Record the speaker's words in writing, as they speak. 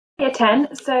Year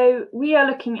 10, so we are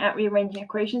looking at rearranging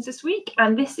equations this week,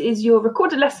 and this is your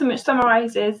recorded lesson which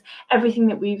summarises everything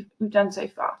that we've done so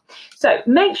far. So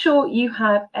make sure you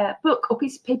have a book or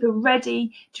piece of paper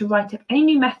ready to write up any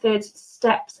new methods,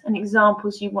 steps and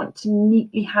examples you want to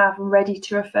neatly have ready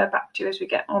to refer back to as we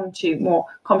get on to more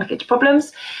complicated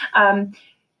problems.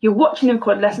 You're watching the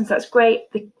recorded lessons, that's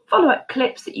great. The follow-up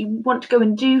clips that you want to go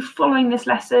and do following this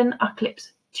lesson are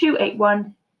clips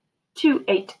 281,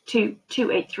 282,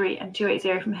 283 and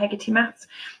 280 from Hegarty Maths,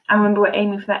 and remember we're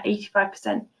aiming for that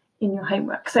 85% in your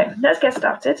homework. So let's get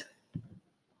started.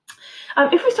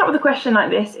 If we start with a question like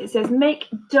this, it says make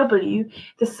W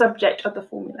the subject of the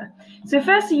formula. So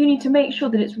firstly you need to make sure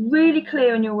that it's really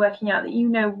clear when you're working out that you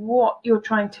know what you're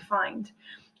trying to find.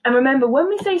 And remember, when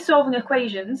we say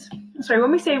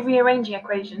when we say rearranging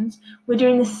equations, we're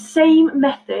doing the same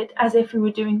method as if we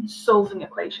were doing solving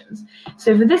equations.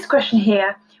 So for this question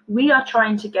here, we are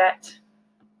trying to get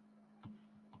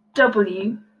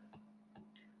W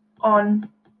on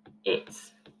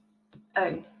its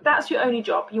own. That's your only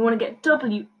job. You want to get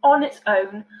W on its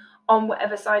own on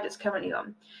whatever side it's currently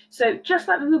on. So just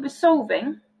like we were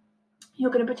solving,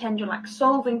 you're going to pretend you're like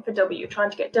solving for W, you're trying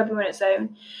to get W on its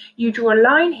own. You draw a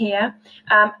line here,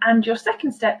 and your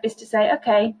second step is to say,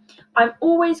 okay, I'm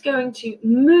always going to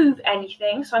move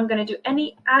anything, so I'm going to do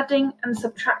any adding and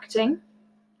subtracting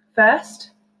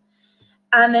first,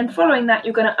 and then following that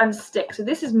you're going to unstick. So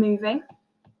this is moving,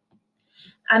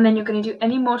 and then you're going to do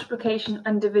any multiplication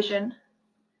and division.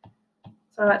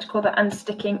 So I like to call that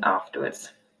unsticking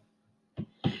afterwards.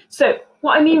 So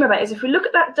what I mean by that is if we look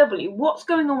at that W, what's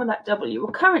going on with that W?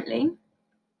 Well, currently,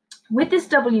 with this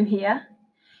W here,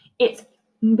 it's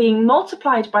being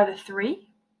multiplied by the 3,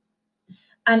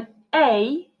 and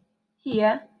A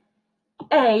here,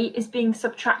 A is being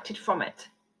subtracted from it.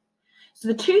 So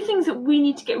the two things that we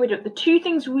need to get rid of, the two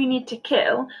things we need to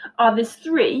kill are this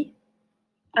 3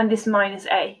 and this minus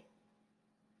A.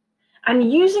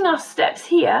 And using our steps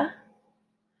here,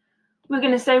 we're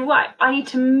going to say, right, I need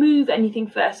to move anything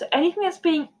first. So anything that's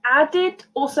being added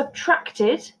or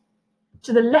subtracted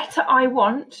to the letter I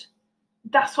want,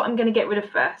 that's what I'm going to get rid of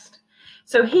first.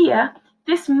 So here,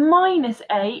 this minus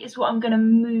A is what I'm going to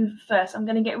move first. I'm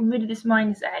going to get rid of this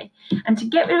minus A. And to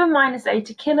get rid of a minus A,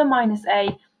 to kill a minus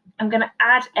A, I'm going to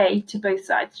add A to both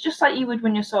sides, just like you would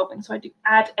when you're solving. So I do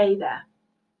add A there.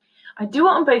 I do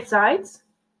it on both sides.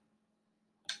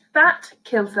 That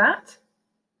kills that.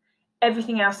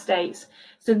 Everything else stays.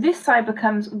 So this side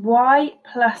becomes y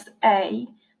plus a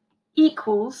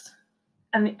equals,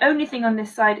 and the only thing on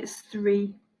this side is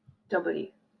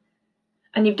 3w.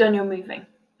 And you've done your moving.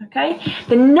 Okay?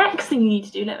 The next thing you need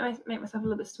to do, let me make myself a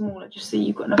little bit smaller just so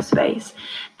you've got enough space.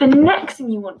 The next thing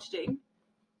you want to do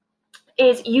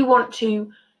is you want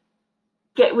to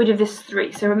get rid of this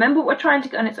 3. So remember what we're trying to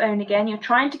get on its own again. You're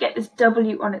trying to get this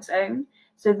w on its own.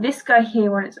 So this guy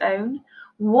here on its own.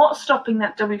 What's stopping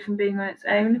that W from being on its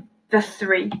own? The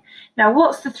 3. Now,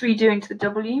 what's the 3 doing to the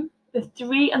W? The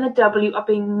 3 and the W are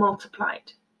being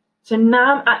multiplied. So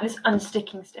now I'm at this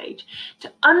unsticking stage.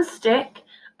 To unstick,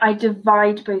 I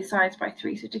divide both sides by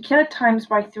 3. So to kill it times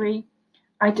by 3,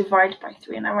 I divide by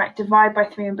 3. And I write divide by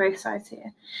 3 on both sides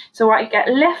here. So what I get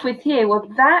left with here, well,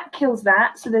 that kills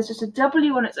that. So there's just a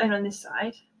W on its own on this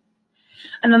side.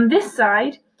 And on this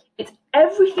side, it's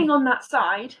everything on that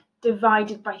side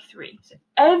divided by 3. So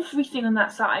everything on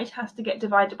that side has to get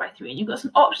divided by 3. And you've got some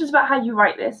options about how you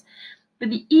write this, but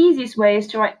the easiest way is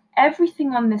to write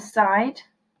everything on this side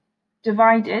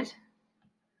divided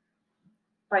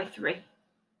by 3.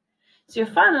 So your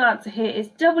final answer here is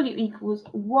W equals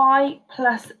y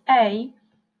plus a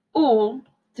all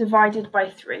divided by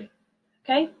 3.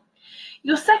 Okay?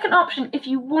 Your second option, if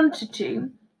you wanted to,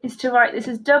 is to write this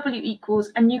as W equals,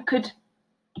 and you could,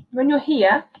 when you're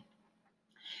here,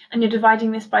 and you're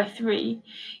dividing this by 3,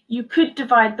 you could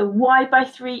divide the y by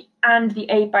 3 and the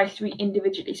a by 3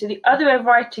 individually. So the other way of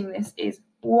writing this is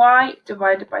y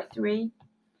divided by 3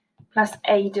 plus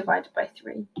a divided by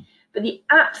 3. But the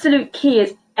absolute key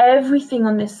is everything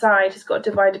on this side has got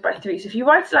divided by 3. So if you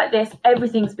write it like this,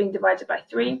 everything's being divided by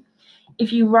 3.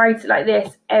 If you write it like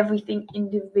this, everything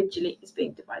individually is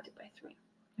being divided by 3.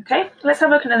 Okay, let's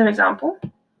have a look at another example.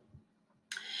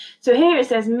 So here it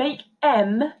says make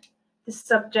M the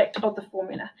subject of the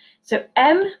formula. So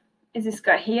M is this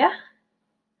guy here.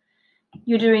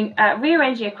 You're doing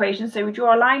rearranging equations, so we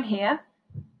draw a line here.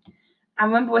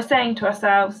 And remember, we're saying to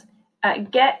ourselves,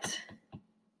 get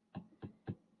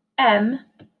M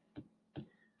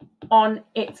on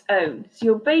its own. So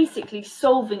you're basically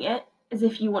solving it as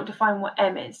if you want to find what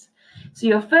M is. So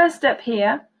your first step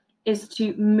here is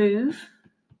to move.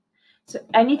 So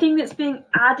anything that's being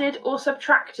added or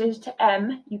subtracted to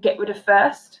m, you get rid of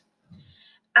first.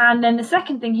 And then the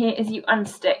second thing here is you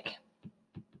unstick.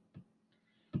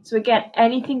 So again,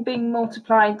 anything being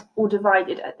multiplied or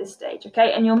divided at this stage,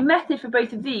 okay? And your method for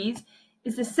both of these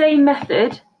is the same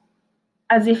method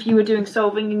as if you were doing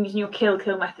solving and using your kill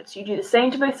method. So you do the same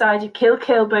to both sides, you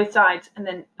kill both sides, and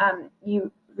then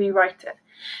you rewrite it.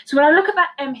 So when I look at that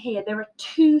m here, there are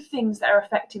two things that are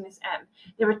affecting this m.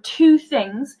 There are two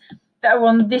things that are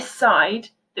on this side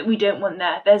that we don't want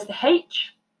there. There's the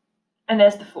h and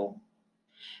there's the 4.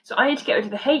 So I need to get rid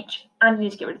of the h and I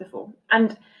need to get rid of the 4.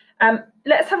 And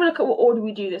let's have a look at what order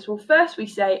we do this. Well, first we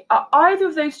say, are either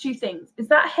of those two things, is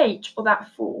that h or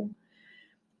that 4,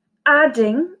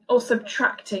 adding or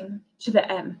subtracting to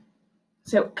the m?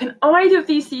 So can either of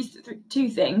these two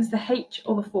things, the h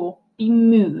or the 4, be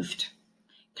moved?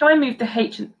 Can I move the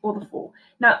h or the 4?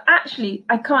 Now, actually,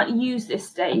 I can't use this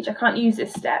stage. I can't use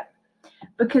this step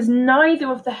because neither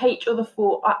of the h or the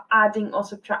 4 are adding or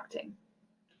subtracting.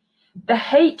 The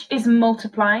h is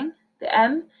multiplying the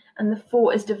m and the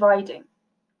 4 is dividing.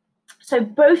 So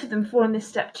both of them fall in this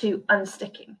step 2,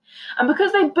 unsticking. And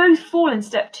because they both fall in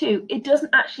step 2, it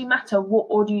doesn't actually matter what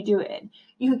order you do it in.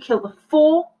 You could kill the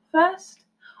 4 first,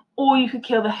 or you could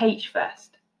kill the h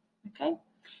first. Okay?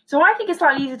 So I think it's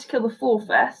slightly easier to kill the 4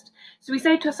 first. So we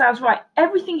say to ourselves, right,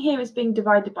 everything here is being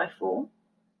divided by 4.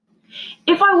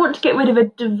 If I want to get rid of a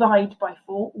divide by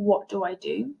 4, what do I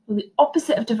do? Well, the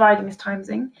opposite of dividing is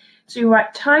timesing. So you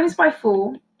write times by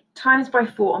 4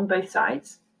 on both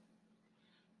sides.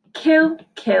 Kill,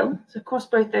 so cross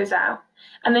both those out.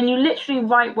 And then you literally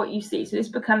write what you see. So this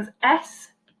becomes s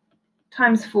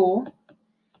times 4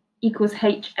 equals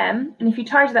hm. And if you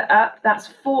tidy that up, that's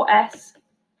 4s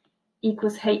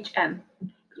equals hm.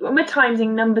 When we're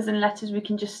timesing numbers and letters, we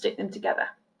can just stick them together.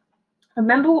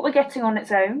 Remember what we're getting on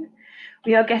its own.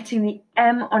 We are getting the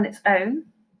m on its own.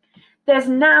 There's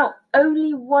now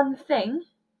only one thing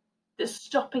that's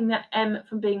stopping that m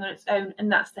from being on its own,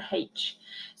 and that's the h.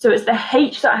 So it's the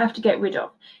h that I have to get rid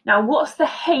of. Now, what's the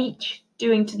h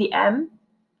doing to the m?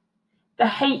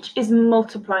 The h is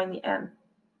multiplying the m.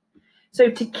 So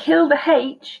to kill the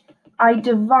h, I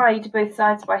divide both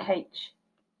sides by h.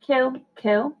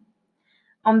 Kill.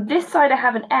 On this side, I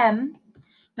have an m.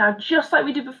 Now, just like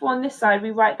we did before on this side, we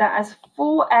write that as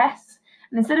 4s.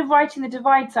 And instead of writing the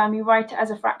divide sign, we write it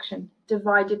as a fraction,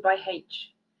 divided by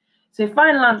h. So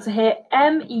final answer here,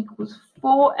 m equals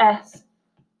 4s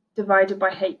divided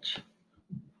by h.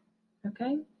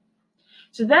 Okay?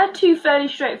 So they're two fairly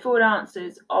straightforward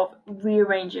answers of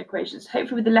rearranging equations.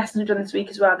 Hopefully with the lessons we've done this week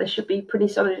as well, they should be pretty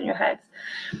solid in your heads.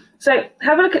 So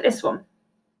have a look at this one.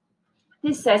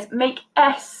 This says, make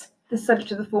s the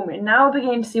subject of the formula. Now we're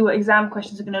beginning to see what exam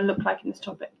questions are going to look like in this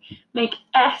topic. Make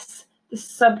s the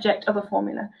subject of a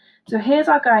formula. So here's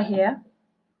our guy here.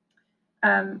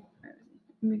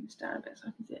 Move this down a bit so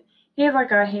I can see it. Here's our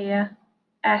guy here,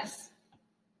 s.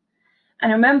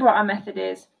 And remember what our method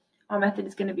is. Our method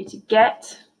is going to be to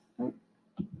get,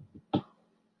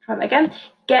 try that again,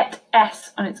 get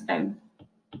s on its own.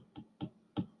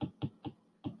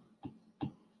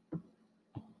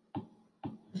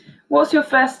 What's your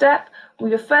first step? Well,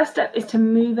 your first step is to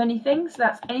move anything. So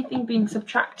that's anything being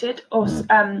subtracted or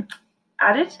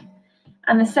added.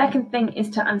 And the second thing is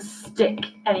to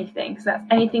unstick anything. So that's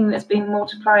anything that's being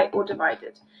multiplied or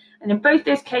divided. And in both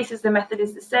those cases, the method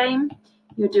is the same.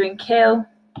 You're doing kill.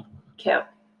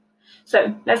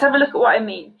 So let's have a look at what I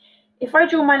mean. If I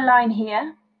draw my line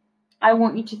here, I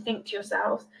want you to think to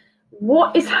yourselves,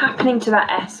 what is happening to that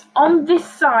s on this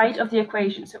side of the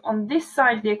equation? So on this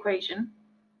side of the equation,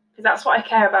 because that's what I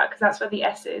care about, because that's where the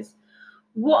s is.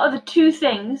 What are the two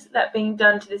things that are being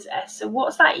done to this s? So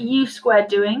what's that u squared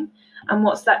doing? And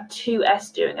what's that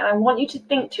 2s doing? And I want you to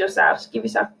think to yourself, so give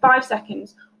yourself 5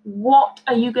 seconds, what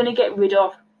are you going to get rid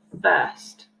of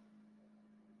first?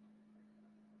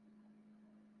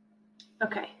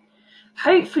 Okay,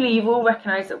 hopefully you've all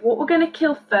recognised that what we're going to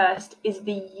kill first is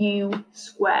the u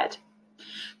squared.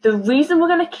 The reason we're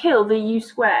going to kill the u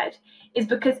squared is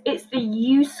because it's the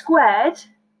u squared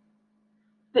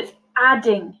that's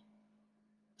adding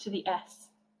to the s.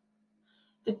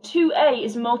 The 2a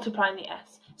is multiplying the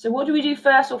s. So what do we do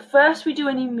first? Well, first we do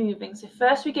any moving. So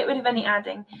first we get rid of any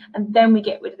adding, and then we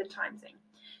get rid of the timesing.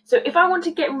 So if I want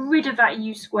to get rid of that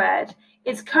u squared,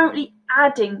 it's currently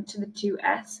adding to the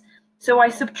 2s. So I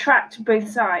subtract both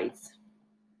sides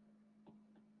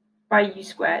by u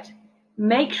squared.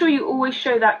 Make sure you always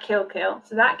show that kill.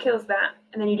 So that kills that,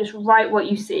 and then you just write what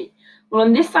you see. Well,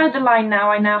 on this side of the line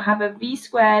now, I now have a v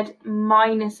squared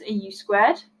minus a u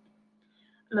squared.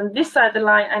 And on this side of the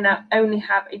line, I now only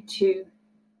have a 2as.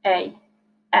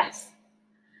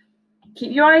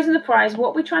 Keep your eyes on the prize.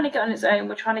 What we're trying to get on its own,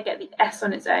 we're trying to get the S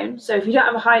on its own. So if you don't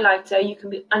have a highlighter, you can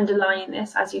be underlining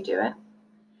this as you do it.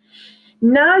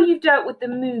 Now you've dealt with the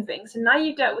moving, so now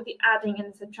you've dealt with the adding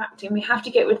and subtracting. We have to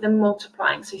get rid of the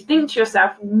multiplying. So you think to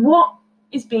yourself, what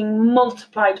is being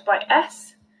multiplied by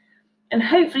S? And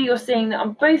hopefully you're seeing that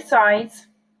on both sides,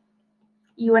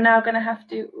 you are now going to have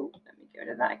to, let me get rid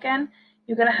of that again.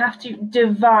 You're going to have to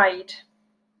divide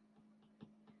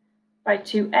by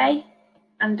 2a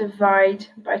and divide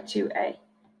by 2a.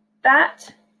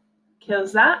 That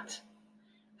kills that.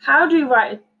 How do we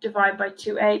write a divide by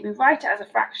 2a? We write it as a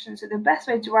fraction. So the best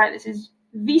way to write this is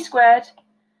v squared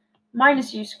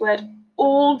minus u squared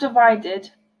all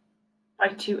divided by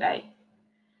 2a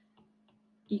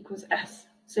equals s.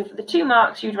 So for the 2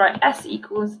 marks, you'd write s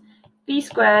equals v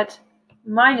squared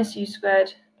minus u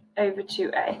squared over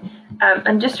 2a.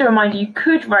 And just to remind you, you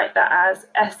could write that as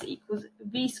s equals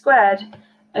v squared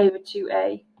over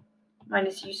 2a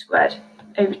minus u squared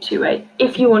over 2a.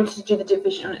 If you wanted to do the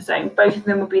division on its own, both of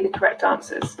them will be the correct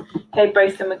answers. Okay,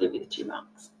 both of them will give you the 2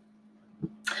 marks.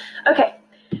 Okay,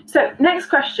 so next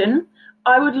question.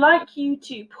 I would like you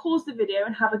to pause the video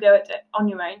and have a go at it on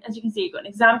your own. As you can see, you've got an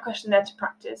exam question there to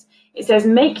practice. It says,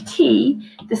 make T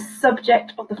the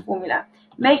subject of the formula.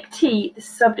 Make T the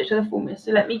subject of the formula.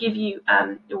 So let me give you,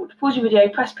 pause your video,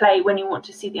 press play when you want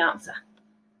to see the answer.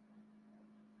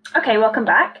 Okay, welcome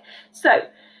back. So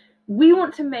we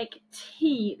want to make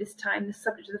T this time the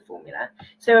subject of the formula.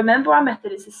 So remember our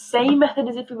method is the same method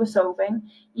as if we were solving.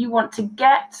 You want to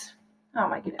get, oh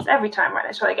my goodness, every time, right,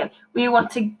 let's try it again. We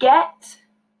want to get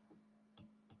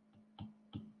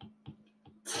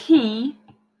T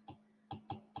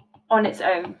on its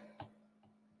own.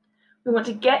 We want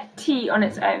to get T on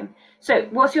its own. So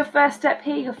what's your first step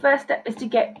here? Your first step is to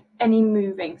get any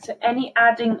moving. So any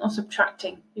adding or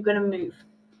subtracting, you're going to move.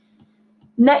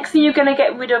 Next thing, you're going to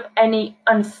get rid of any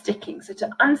unsticking. So to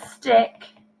unstick,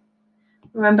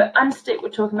 remember unstick, we're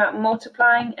talking about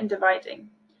multiplying and dividing.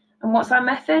 And what's our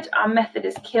method? Our method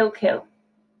is kill, kill.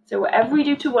 So whatever we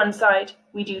do to one side,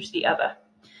 we do to the other.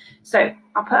 So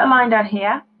I'll put a line down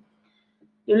here.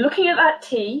 You're looking at that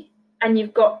T, and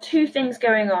you've got 2 things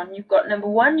going on. You've got, number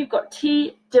 1, you've got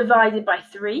T divided by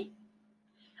 3.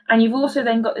 And you've also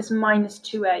then got this minus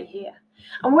 2a here.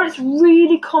 And what it's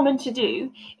really common to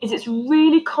do is it's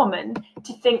really common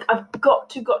to think I've got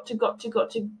to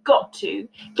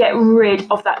get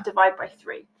rid of that divide by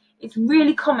 3. It's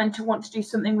really common to want to do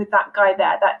something with that guy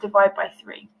there, that divide by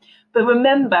 3. But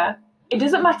remember, it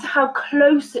doesn't matter how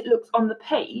close it looks on the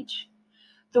page,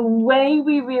 the way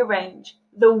we rearrange,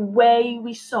 the way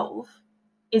we solve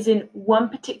is in one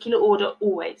particular order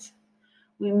always.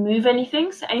 We move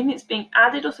anything, so anything that's being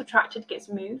added or subtracted gets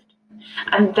moved,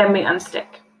 and then we unstick.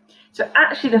 So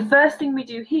actually the first thing we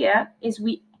do here is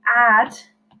we add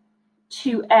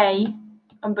 2a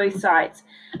on both sides.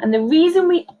 And the reason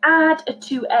we add a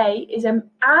 2a is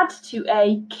add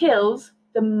 2a kills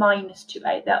the minus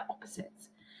 2a, they're opposites.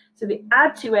 So the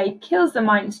add 2a kills the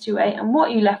minus 2a, and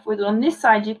what you're left with on this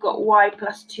side, you've got y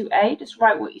plus 2a, just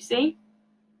write what you see,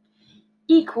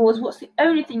 equals, what's the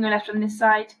only thing you're left on this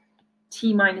side?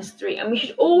 T minus 3. And we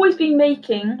should always be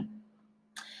making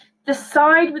the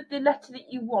side with the letter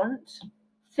that you want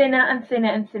thinner and thinner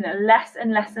and thinner, less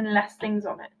and less and less things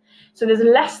on it. So there's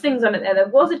less things on it there. There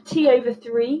was a t over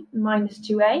 3 minus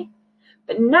 2a,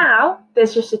 but now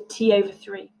there's just a t over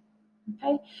 3.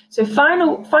 Okay, so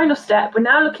final step, we're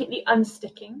now looking at the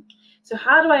unsticking. So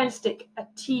how do I unstick a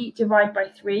t divided by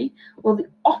 3? Well, the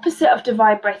opposite of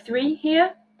divide by 3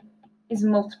 here is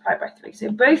multiply by 3. So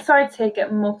both sides here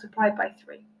get multiplied by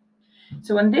 3.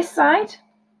 So on this side,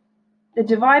 the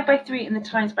divide by 3 and the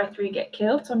times by 3 get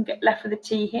killed, so I'm left with a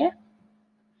t here.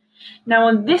 Now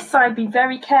on this side, be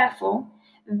very careful.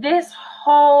 This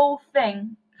whole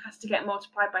thing has to get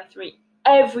multiplied by 3.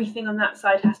 Everything on that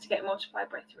side has to get multiplied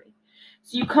by 3.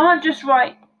 So you can't just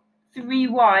write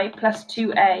 3y plus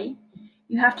 2a.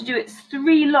 You have to do it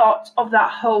 3 lots of that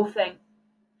whole thing.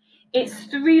 It's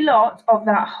 3 lots of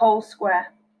that whole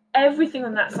square. Everything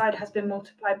on that side has been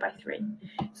multiplied by 3.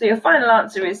 So your final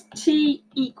answer is t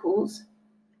equals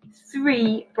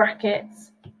 3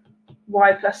 brackets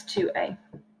y plus 2a.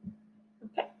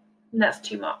 Okay, and that's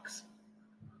 2 marks.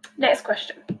 Next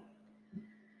question.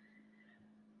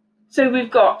 So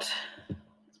we've got,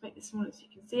 let's make this smaller so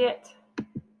you can see it.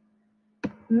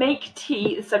 Make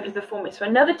t the subject of the formula. So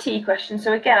another t question.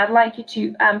 So again, I'd like you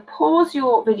to pause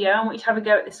your video. I want you to have a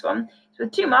go at this one. So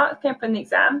with 2 marks came from the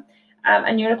exam,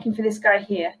 and you're looking for this guy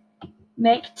here.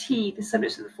 Make t the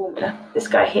subject of the formula. This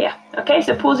guy here. Okay,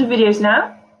 so pause your videos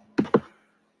now.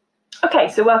 Okay,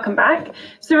 so welcome back.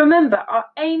 So remember, our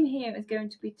aim here is going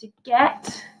to be to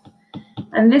get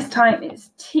and this time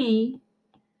it's t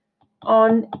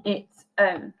on its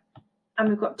own. And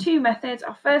we've got two methods.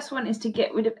 Our first one is to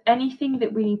get rid of anything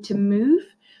that we need to move.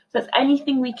 So that's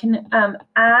anything we can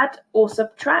add or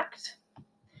subtract.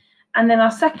 And then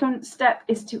our second step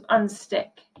is to unstick.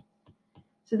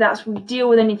 So that's we deal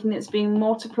with anything that's being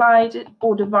multiplied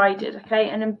or divided,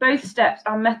 okay? And in both steps,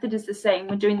 our method is the same.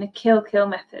 We're doing the kill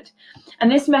method. And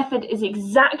this method is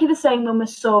exactly the same when we're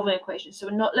solving equations. So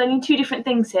we're not learning two different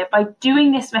things here. By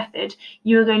doing this method,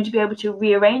 you're going to be able to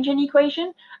rearrange any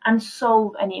equation and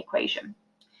solve any equation.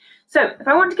 So if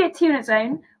I want to get t on its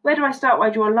own, where do I start? Well,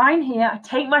 I draw a line here. I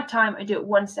take my time. I do it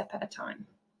one step at a time.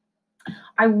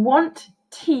 I want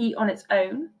t on its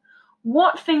own.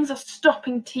 What things are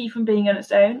stopping t from being on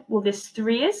its own? Well, this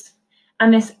 3 is,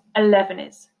 and this 11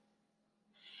 is.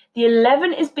 The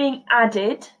 11 is being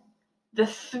added, the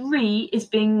 3 is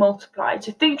being multiplied.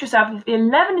 So think to yourself, if the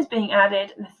 11 is being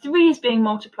added and the 3 is being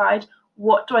multiplied,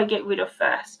 what do I get rid of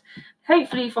first?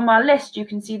 Hopefully from our list, you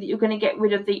can see that you're going to get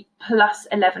rid of the plus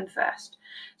 11 first.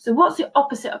 So what's the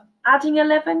opposite of adding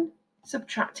 11?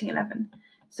 Subtracting 11.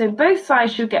 So both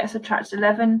sides should get subtracted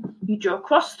 11. You draw a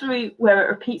cross through where it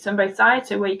repeats on both sides,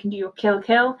 so where you can do your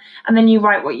kill, and then you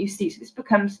write what you see. So this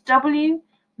becomes w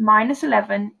minus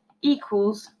 11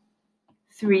 equals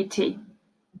 3t.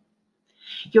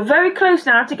 You're very close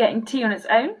now to getting t on its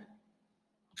own.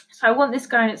 So I want this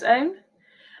guy on its own.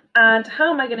 And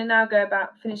how am I going to now go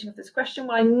about finishing off this question?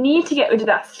 Well, I need to get rid of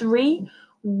that 3.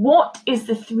 What is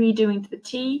the 3 doing to the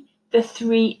t? The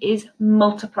 3 is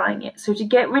multiplying it. So to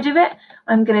get rid of it,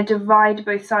 I'm going to divide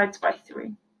both sides by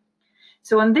 3.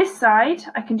 So on this side,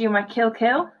 I can do my kill.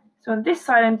 So on this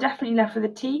side, I'm definitely left with a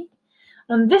t.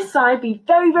 On this side, be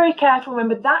very, very careful.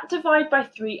 Remember, that divide by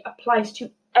 3 applies to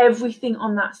everything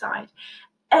on that side.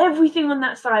 Everything on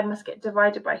that side must get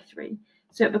divided by 3.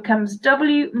 So it becomes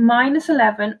w minus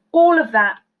 11, all of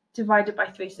that divided by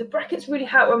 3. So the brackets really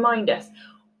help remind us.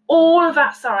 All of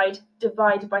that side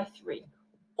divided by 3.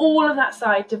 All of that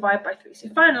side divided by 3. So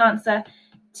final answer,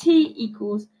 t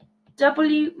equals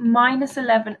w minus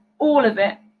 11, all of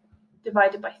it,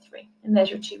 divided by 3. And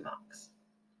there's your 2 marks.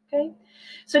 Okay,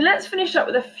 so let's finish up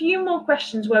with a few more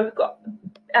questions where we've got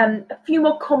a few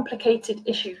more complicated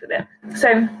issues with it.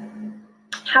 So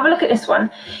have a look at this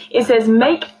one. It says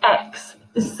make x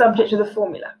the subject of the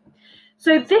formula.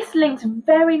 So this links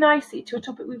very nicely to a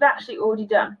topic we've actually already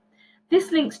done.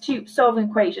 This links to solving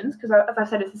equations, because as I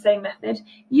said, it's the same method.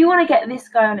 You want to get this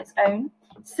guy on its own.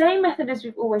 Same method as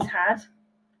we've always had.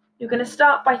 You're going to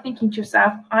start by thinking to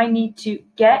yourself, I need to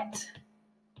get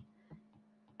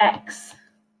x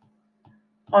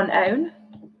on own.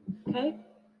 Okay.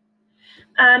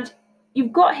 And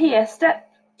you've got here,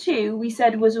 step 2, we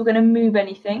said was we're going to move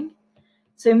anything.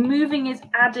 So moving is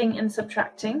adding and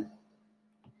subtracting.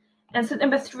 And step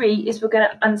number 3 is we're going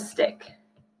to unstick.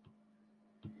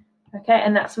 Okay,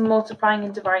 and that's multiplying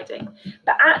and dividing.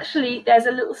 But actually, there's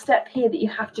a little step here that you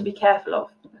have to be careful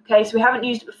of. Okay, so we haven't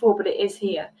used it before, but it is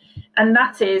here. And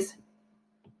that is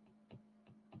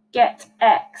get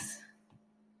x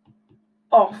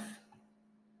off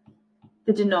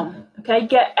the denom. Okay,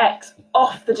 get x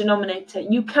off the denominator.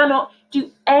 You cannot do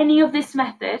any of this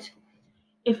method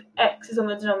if x is on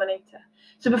the denominator.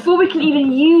 So before we can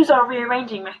even use our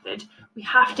rearranging method, we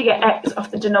have to get x off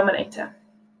the denominator.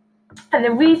 And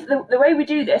the way we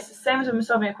do this is the same as when we're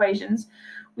solving equations.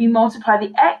 We multiply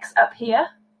the x up here,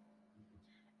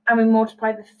 and we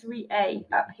multiply the 3a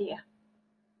up here.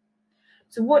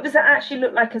 So what does that actually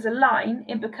look like as a line?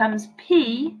 It becomes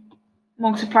p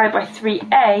multiplied by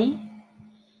 3a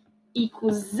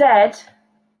equals z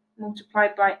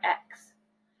multiplied by x.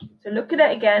 So look at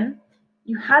it again.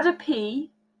 You had a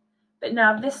p, but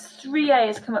now this 3a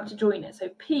has come up to join it. So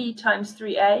p times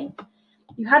 3a.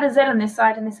 You had a z on this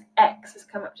side, and this x has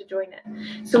come up to join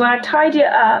it. So when I tidy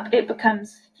it up, it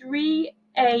becomes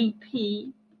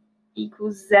 3ap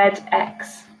equals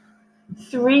zx.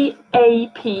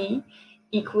 3ap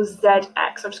equals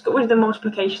zx. I've just got rid of the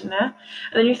multiplication there.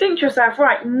 And then you think to yourself,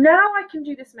 right, now I can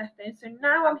do this method. So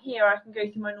now I'm here, I can go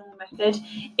through my normal method.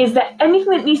 Is there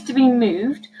anything that needs to be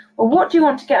moved? Well, what do you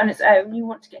want to get on its own? You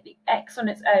want to get the x on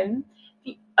its own.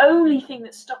 The only thing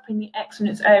that's stopping the x on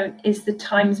its own is the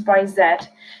times by z.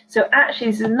 So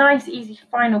actually, this is a nice, easy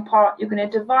final part. You're going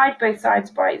to divide both sides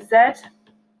by z.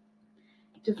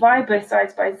 Divide both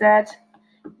sides by z.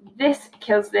 This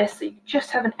kills this, so you just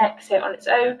have an x here on its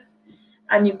own.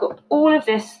 And you've got all of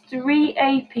this,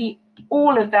 3ap,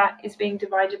 all of that is being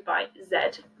divided by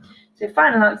z. So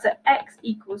final answer, x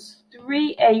equals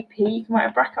 3ap, you can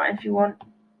write a bracket on if you want,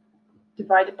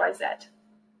 divided by z.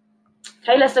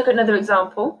 Okay, let's look at another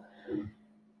example.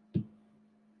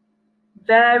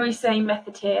 Very same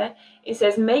method here. It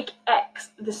says make x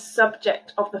the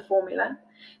subject of the formula.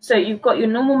 So you've got your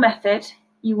normal method.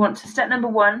 You want to, step number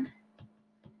 1,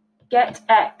 get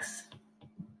x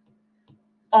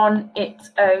on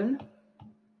its own.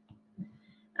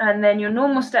 And then your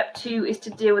normal step 2 is to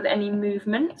deal with any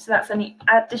movement. So that's any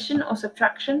addition or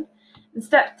subtraction. And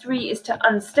step 3 is to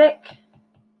unstick,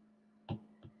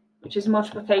 which is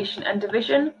multiplication and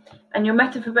division. And your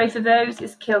method for both of those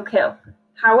is kill, kill.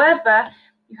 However,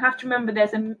 you have to remember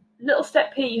there's a little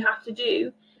step here you have to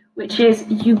do, which is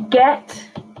you get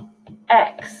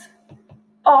x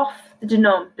off the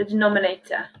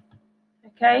denominator.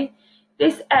 Okay?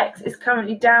 This x is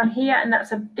currently down here, and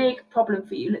that's a big problem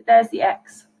for you. Look, there's the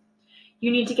x.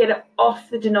 You need to get it off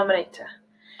the denominator.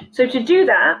 So to do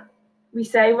that, we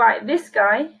say, right, this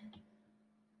guy,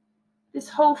 this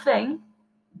whole thing,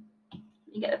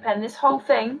 you get the pen, this whole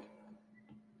thing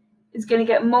is going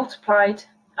to get multiplied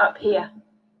up here.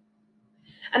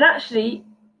 And actually,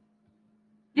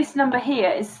 this number here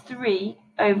is 3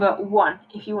 over 1,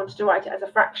 if you wanted to write it as a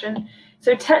fraction.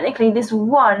 So technically, this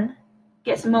 1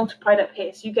 gets multiplied up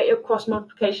here. So you get your cross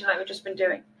multiplication like we've just been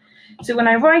doing. So when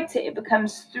I write it, it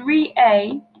becomes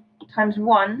 3a times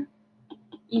 1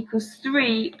 equals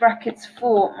 3 brackets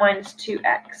 4 minus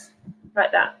 2x,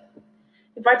 like that.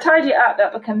 If I tidy it up,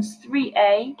 that becomes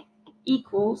 3a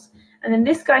equals, and then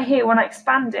this guy here, when I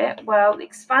expand it, well, the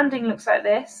expanding looks like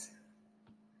this,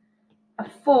 a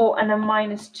 4 and a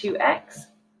minus 2x.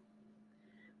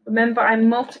 Remember, I'm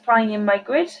multiplying in my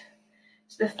grid.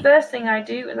 So the first thing I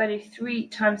do is I do 3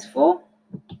 times 4.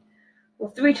 Well,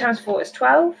 3 times 4 is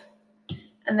 12.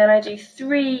 And then I do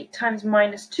 3 times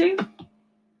minus 2,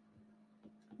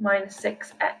 minus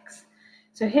 6x.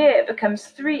 So here it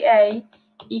becomes 3a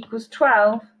equals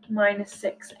 12 minus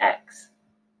 6x.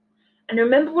 And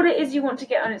remember what it is you want to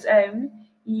get on its own.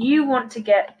 You want to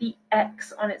get the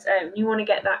x on its own. You want to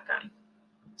get that guy.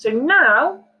 So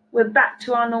now we're back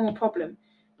to our normal problem.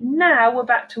 Now we're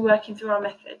back to working through our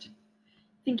method.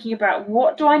 Thinking about,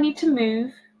 what do I need to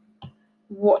move?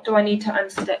 What do I need to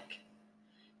unstick?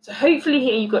 So hopefully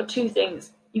here you've got two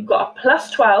things. You've got a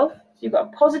plus 12, so you've got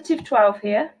a positive 12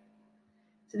 here.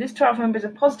 So this 12, remember, is a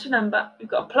positive number. You've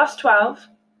got a plus 12.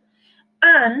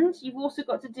 And you've also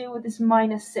got to deal with this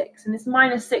minus 6. And this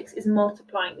minus 6 is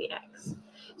multiplying the x.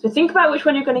 So think about which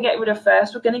one you're going to get rid of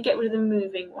first. We're going to get rid of the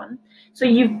moving one. So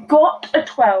you've got a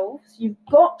 12. So you've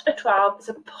got a 12. It's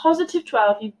a positive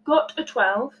 12. You've got a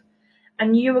 12.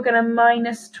 And you are going to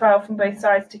minus 12 from both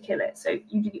sides to kill it. So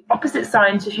you do the opposite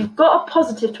sign. So if you've got a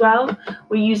positive 12,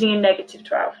 we're using a negative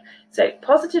 12. So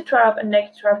positive 12 and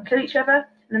negative 12 kill each other.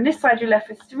 And on this side, you're left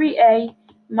with 3a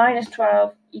minus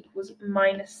 12 equals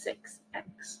minus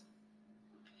 6x.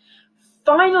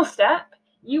 Final step,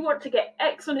 you want to get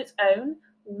x on its own.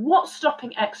 What's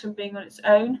stopping x from being on its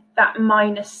own? That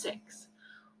minus 6.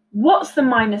 What's the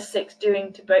minus 6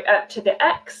 doing to the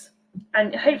x?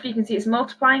 And hopefully you can see it's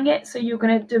multiplying it. So you're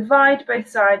going to divide both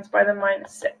sides by the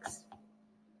minus 6.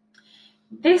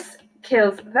 This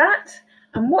kills that.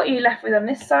 And what are you left with on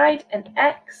this side? An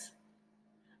x.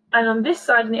 And on this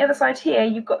side, on the other side here,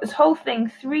 you've got this whole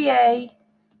thing, 3a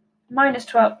minus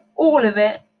 12, all of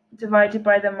it divided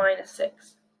by the minus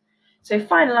 6. So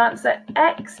final answer,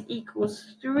 x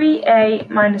equals 3a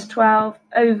minus 12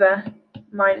 over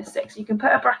minus 6. You can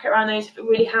put a bracket around those if it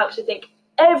really helps to think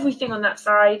everything on that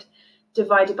side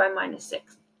divided by minus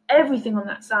 6. Everything on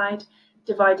that side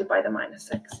divided by the minus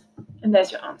 6. And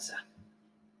there's your answer.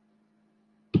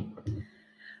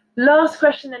 Last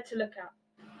question then to look at.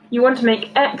 You want to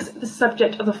make x the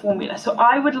subject of the formula. So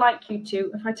I would like you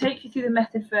to, if I take you through the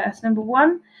method first, number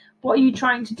 1, what are you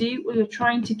trying to do? Well, you're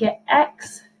trying to get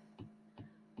x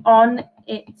on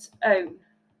its own.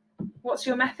 What's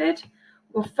your method?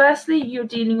 Well, firstly, you're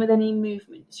dealing with any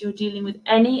movements. You're dealing with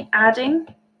any adding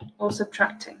or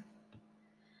subtracting.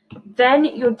 Then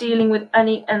you're dealing with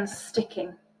any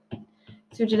unsticking. So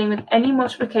you're dealing with any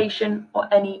multiplication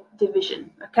or any division.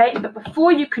 Okay, but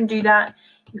before you can do that,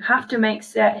 you have to make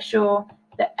sure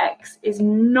that x is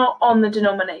not on the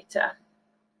denominator.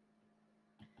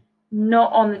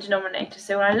 Not on the denominator.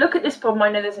 So when I look at this problem,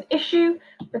 I know there's an issue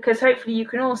because hopefully you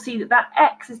can all see that that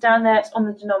x is down there, it's on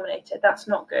the denominator. That's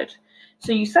not good.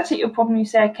 So you set at your problem, you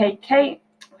say, okay,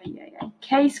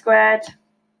 k squared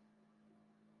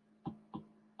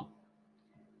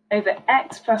over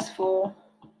x plus 4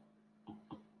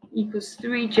 equals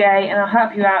 3j, and I'll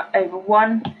help you out, over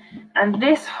 1. And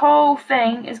this whole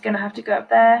thing is going to have to go up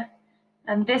there,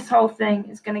 and this whole thing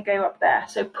is going to go up there.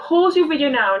 So pause your video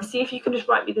now and see if you can just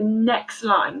write me the next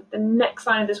line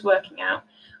of this working out.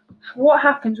 What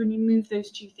happens when you move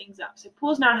those two things up? So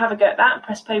pause now and have a go at that, and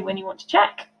press play when you want to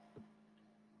check.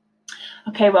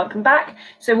 Okay, welcome back.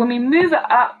 So when we move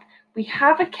it up, we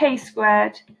have a k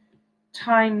squared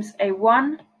times a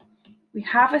 1. We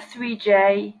have a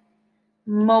 3j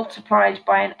multiplied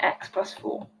by an x plus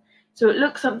 4. So it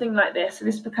looks something like this. So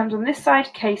this becomes on this side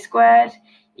k squared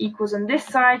equals on this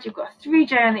side, you've got a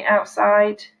 3j on the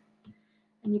outside,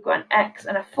 and you've got an x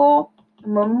and a 4.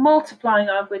 And we're multiplying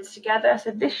our grids together.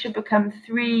 So this should become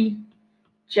 3jx,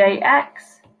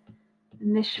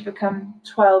 and this should become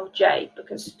 12j,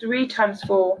 because 3 times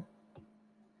 4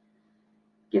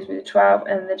 gives me the 12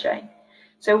 and the j.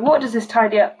 So what does this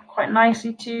tidy up quite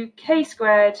nicely to? K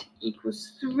squared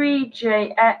equals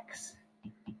 3jx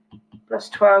plus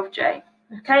 12j.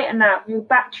 Okay, and now you're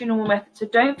back to your normal method. So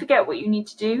don't forget what you need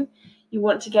to do. You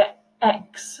want to get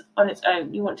x on its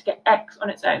own. You want to get x on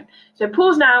its own. So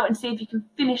pause now and see if you can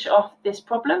finish off this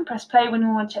problem. Press play when you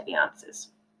want to check the answers.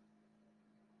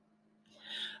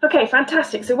 Okay,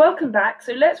 fantastic. So welcome back.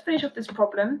 So let's finish off this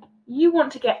problem. You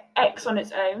want to get x on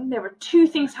its own. There are two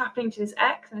things happening to this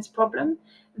x in this problem.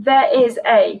 There is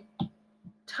a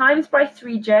times by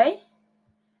 3j,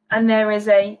 and there is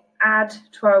a add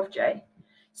 12j.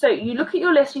 So you look at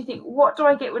your list and you think, what do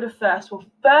I get rid of first? Well,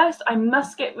 first I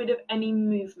must get rid of any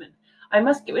movement. I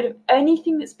must get rid of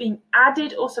anything that's being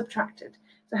added or subtracted.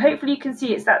 So hopefully you can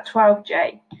see it's that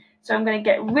 12j. So I'm going to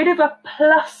get rid of a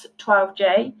plus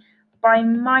 12j by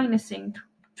minusing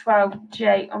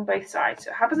 12j on both sides.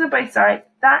 So it happens on both sides.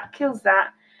 That kills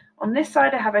that. On this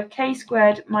side, I have a k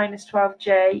squared minus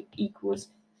 12j equals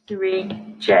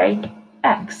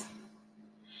 3jx.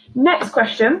 Next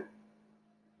question.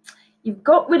 You've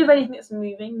got rid of anything that's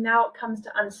moving. Now it comes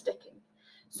to unsticking.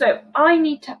 So I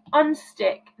need to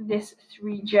unstick this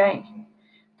 3j.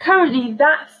 Currently,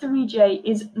 that 3j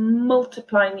is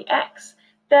multiplying the x.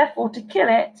 Therefore, to kill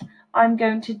it, I'm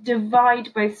going to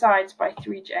divide both sides by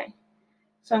 3j.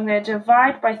 So I'm going to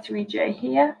divide by 3j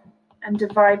here and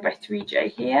divide by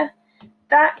 3j here.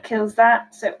 That kills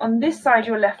that. So on this side,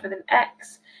 you're left with an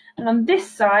x. And on this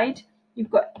side,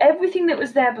 you've got everything that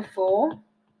was there before.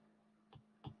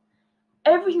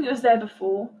 Everything that was there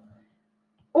before,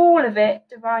 all of it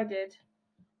divided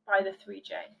by the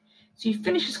 3j. So you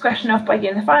finish this question off by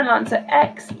getting the final answer,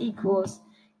 x equals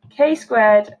k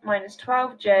squared minus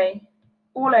 12j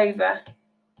all over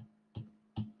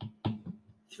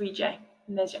 3j.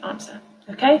 And there's your answer.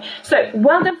 Okay, so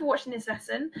well done for watching this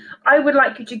lesson. I would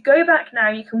like you to go back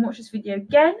now. You can watch this video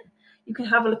again. You can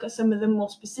have a look at some of the more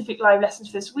specific live lessons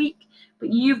for this week.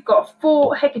 But you've got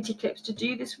 4 Hecate clips to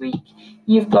do this week.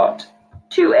 You've got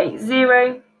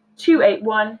 280,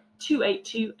 281,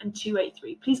 282 and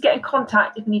 283. Please get in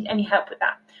contact if you need any help with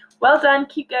that. Well done,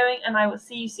 keep going, and I will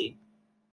see you soon.